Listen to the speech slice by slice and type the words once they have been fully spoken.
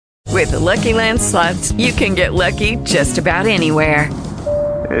With the Lucky Land Slots, you can get lucky just about anywhere.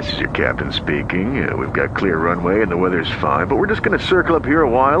 This is your captain speaking. We've got clear runway and the weather's fine, but we're just going to circle up here a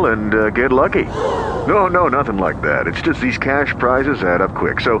while and get lucky. No, nothing like that. It's just these cash prizes add up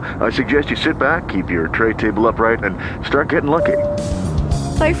quick. So I suggest you sit back, keep your tray table upright, and start getting lucky.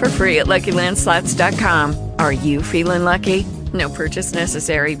 Play for free at LuckyLandSlots.com. Are you feeling lucky? No purchase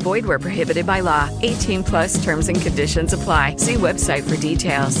necessary. Void where prohibited by law. 18 plus terms and conditions apply. See website for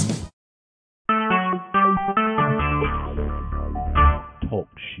details. Talk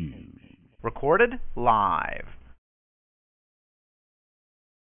shoes. Recorded live.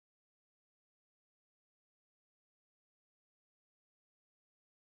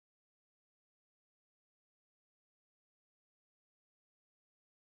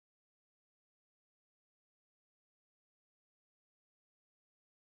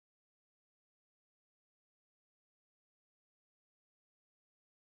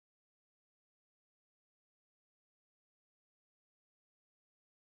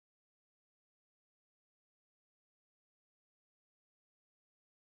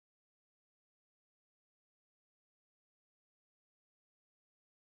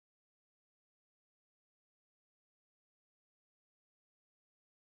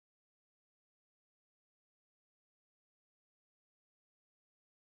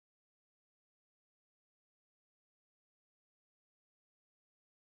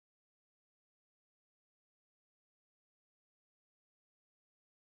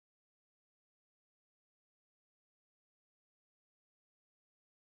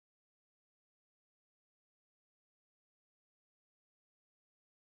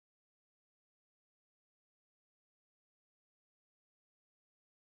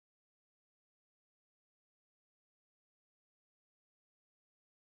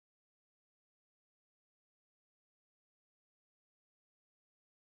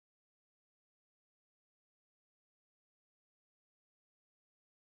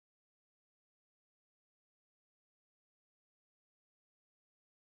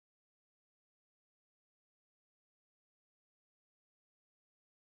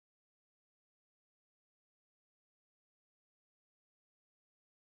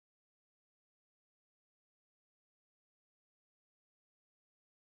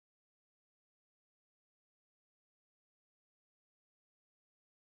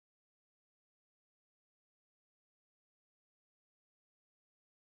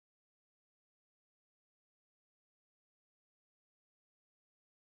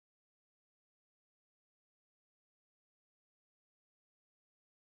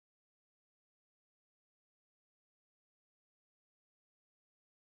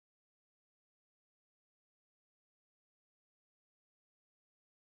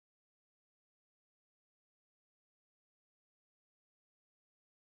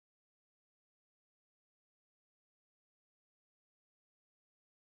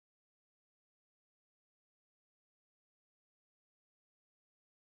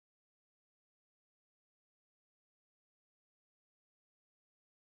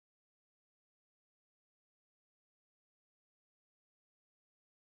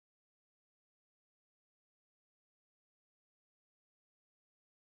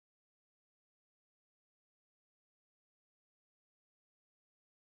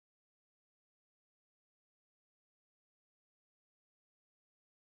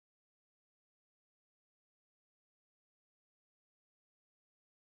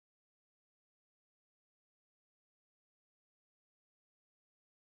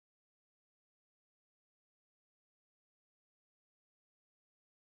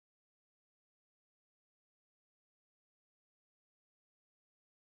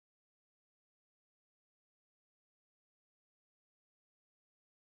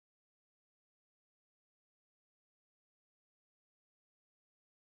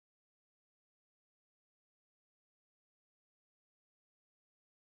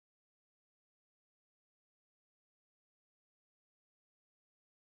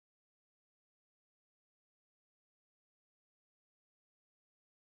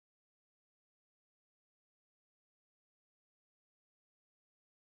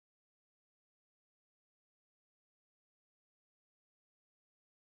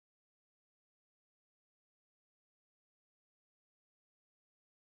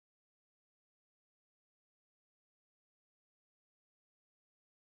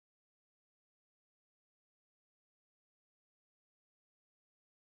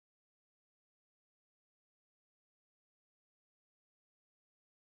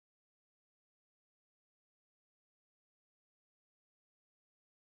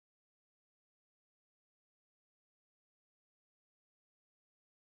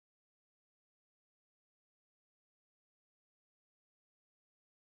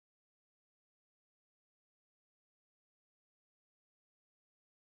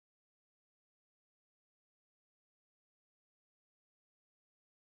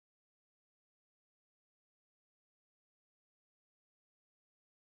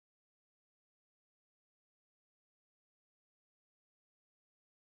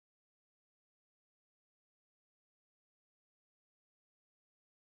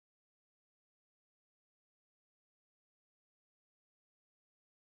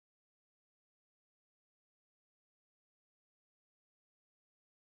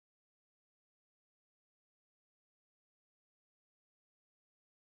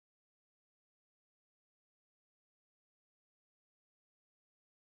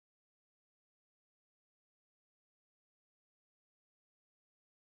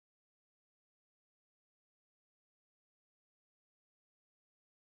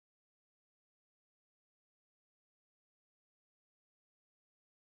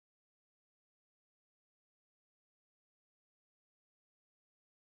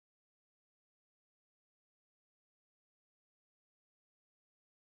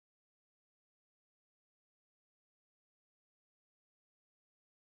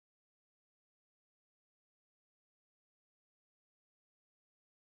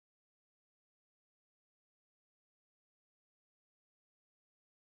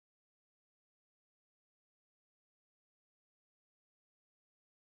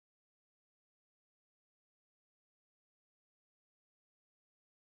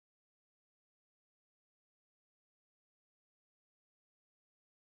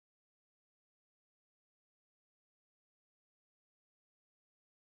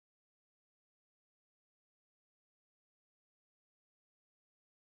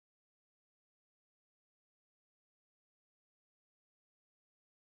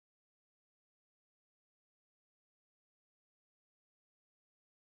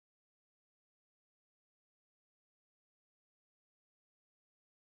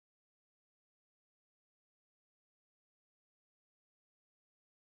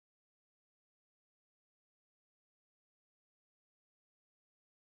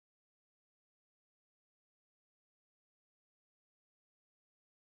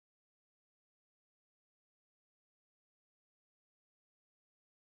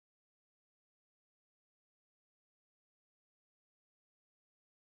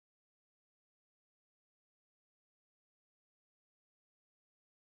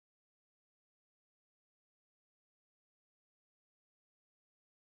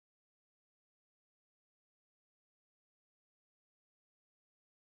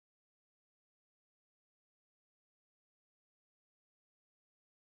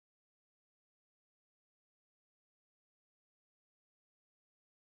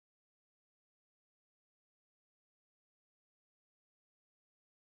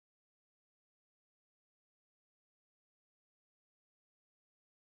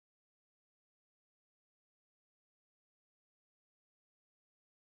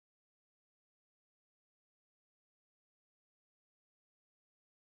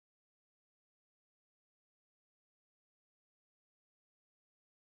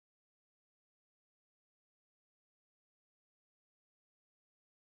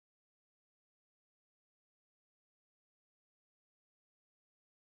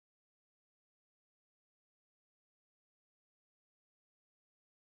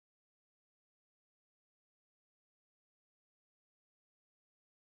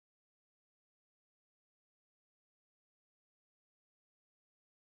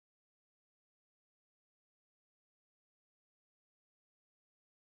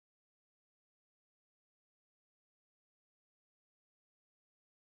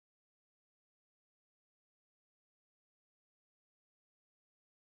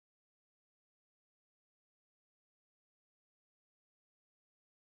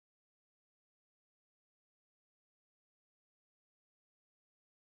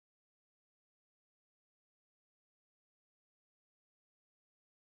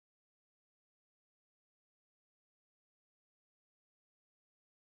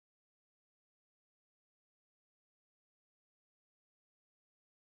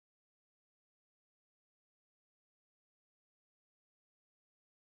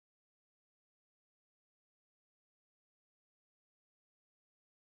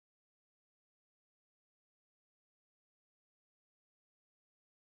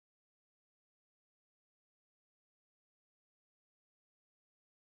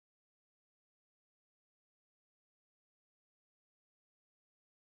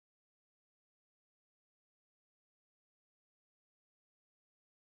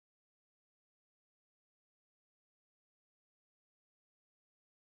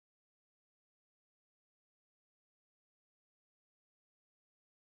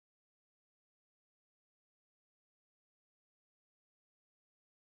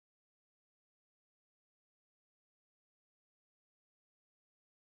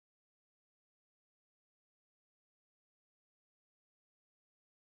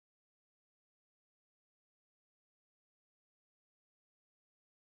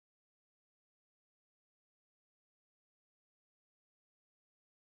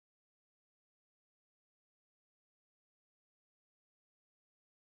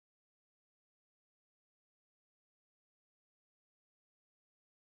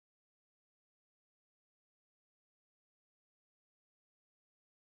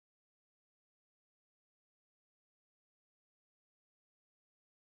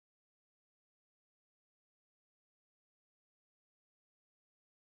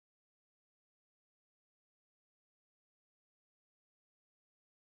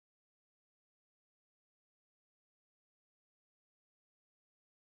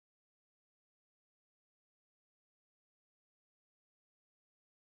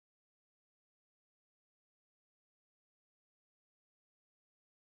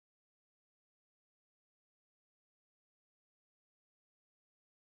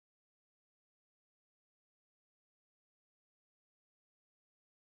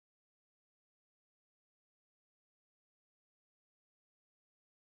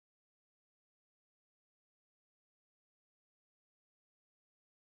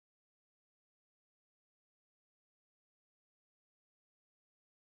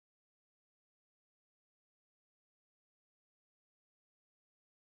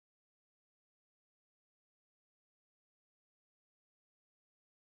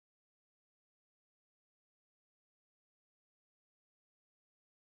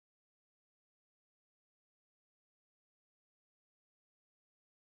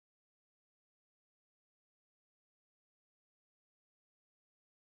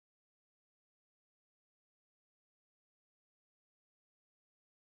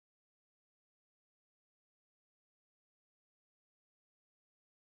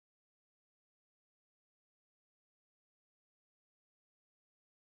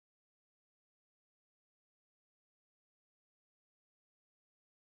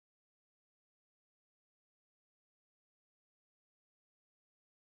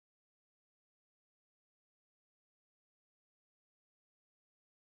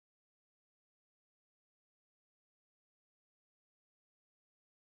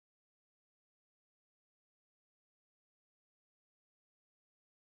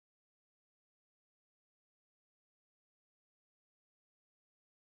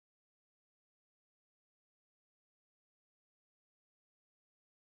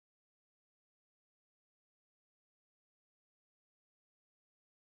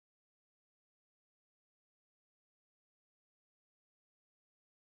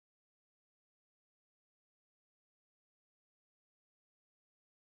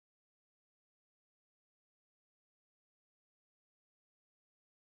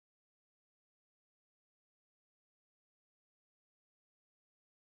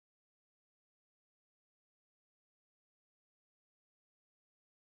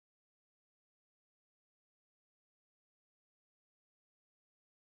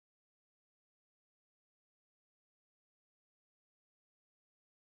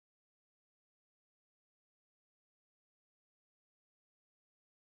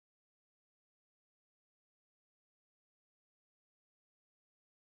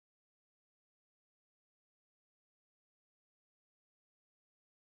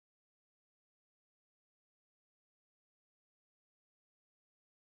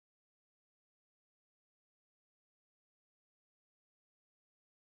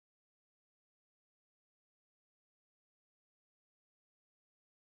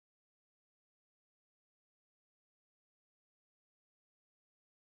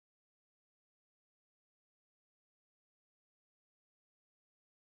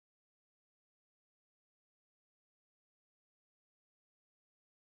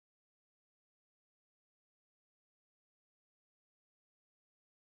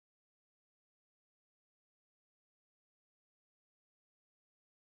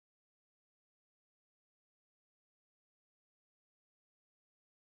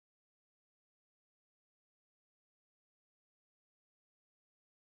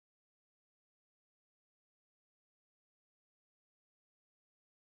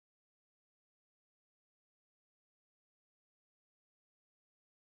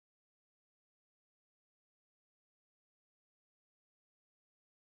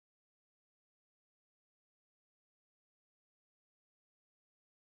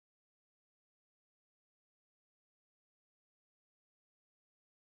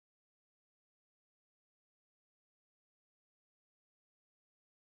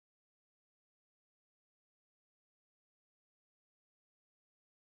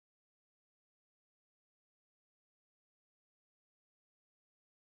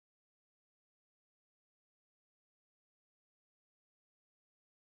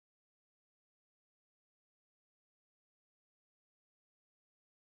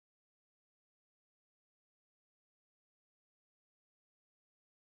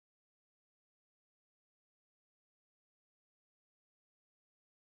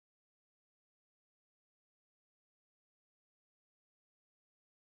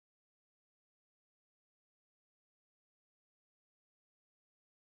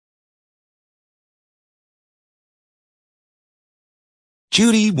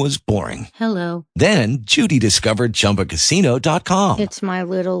 Judy was boring. Hello. Then Judy discovered ChumbaCasino.com. It's my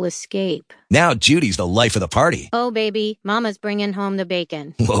little escape. Now Judy's the life of the party. Oh, baby, mama's bringing home the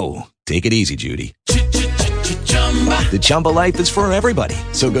bacon. Whoa, take it easy, Judy. The Chumba life is for everybody.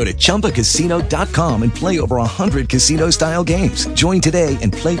 So go to ChumbaCasino.com and play over 100 casino-style games. Join today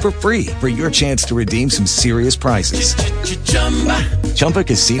and play for free for your chance to redeem some serious prizes.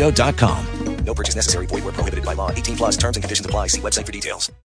 ChumbaCasino.com. No purchase necessary. Void where prohibited by law. 18 plus terms and conditions apply. See website for details.